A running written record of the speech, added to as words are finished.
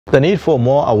The need for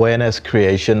more awareness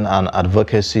creation and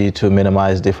advocacy to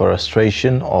minimize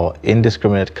deforestation or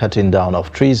indiscriminate cutting down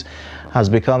of trees has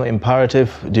become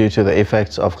imperative due to the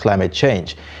effects of climate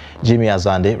change. Jimmy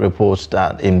Azande reports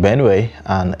that in Benue,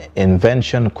 an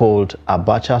invention called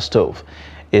Abacha stove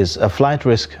is a flight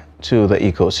risk to the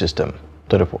ecosystem.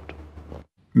 The report.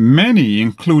 Many,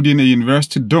 including a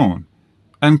university don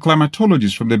and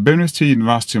climatologists from the Benue State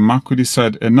University, Makudi,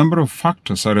 said a number of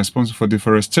factors are responsible for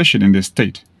deforestation in the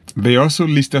state. They also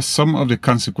listed some of the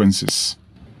consequences.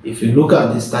 If you look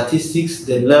at the statistics,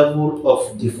 the level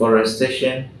of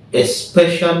deforestation,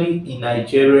 especially in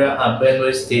Nigeria and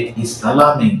Benue State, is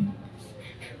alarming.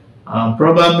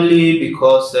 Probably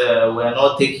because we are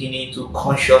not taking into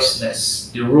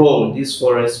consciousness the role these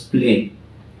forests play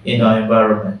in our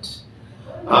environment.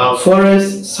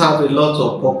 Forests serve a lot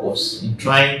of purpose in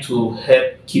trying to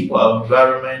help keep our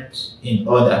environment in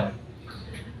order.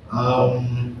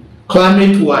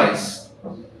 Climate-wise,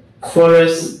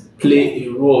 forests play a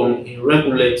role in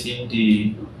regulating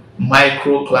the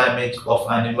microclimate of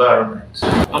an environment.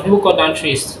 People cut down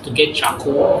trees to get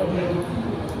charcoal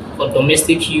for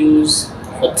domestic use,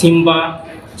 for timber,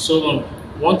 so on.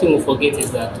 One thing we forget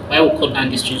is that while we cut down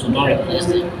these trees, we don't replace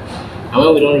them. And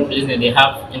when we don't replace them, they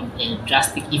have a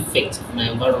drastic effect on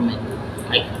the environment,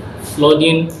 like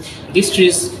flooding. These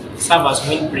trees serve as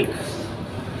windbreak.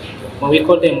 When we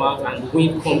cut them out and the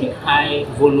wind comes in high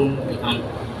volume, they can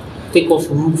take off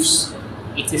roofs,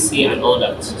 etc. and all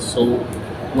that. So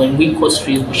when we cut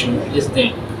trees, we should replace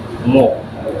them more.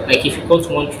 Like if you cut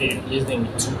one tree, replace them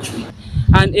with 2 trees.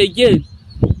 And again,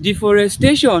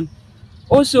 deforestation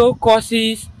also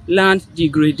causes land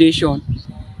degradation.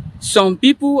 Some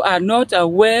people are not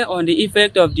aware on the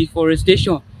effect of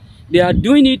deforestation. They are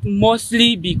doing it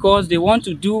mostly because they want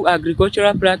to do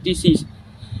agricultural practices.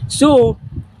 So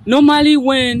normally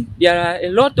when there are a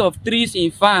lot of trees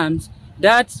in farms,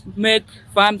 that make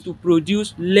farms to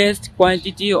produce less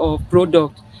quantity of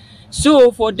product.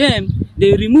 So for them,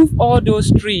 they remove all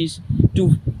those trees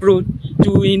to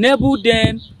enable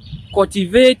them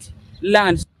cultivate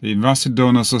lands. The university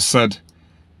don also said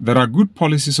there are good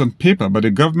policies on paper, but the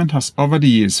government has over the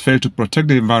years failed to protect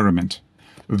the environment.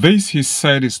 This, he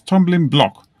said, is a stumbling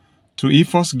block to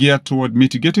efforts geared toward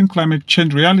mitigating climate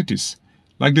change realities,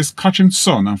 like the scorching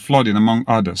sun and flooding, among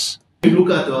others. If you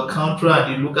look at our country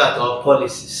and you look at our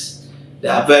policies, they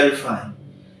are very fine.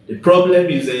 The problem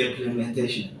is the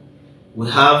implementation. We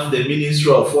have the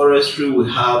Ministry of Forestry, we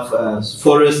have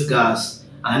forest gas,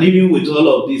 and even with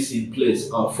all of this in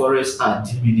place, our forests are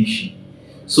diminishing.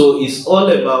 So it's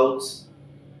all about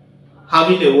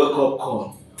having a wake-up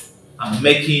call and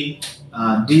making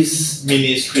these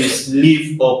ministries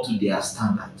live up to their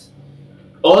standards.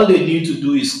 All they need to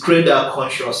do is create that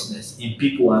consciousness in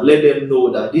people and let them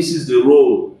know that this is the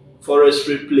role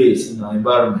forestry plays in our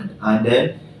environment, and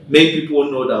then make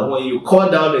people know that when you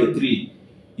cut down a tree,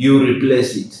 you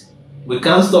replace it. We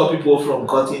can't stop people from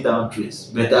cutting down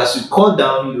trees, but as you cut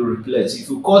down, you replace. If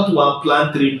you cut one,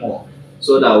 plant 3 more,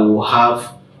 so that we'll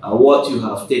have what you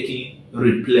have taken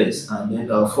replaced, and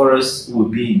then our forests will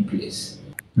be in place.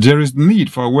 There is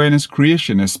need for awareness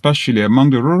creation, especially among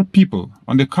the rural people,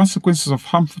 on the consequences of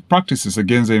harmful practices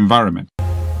against the environment.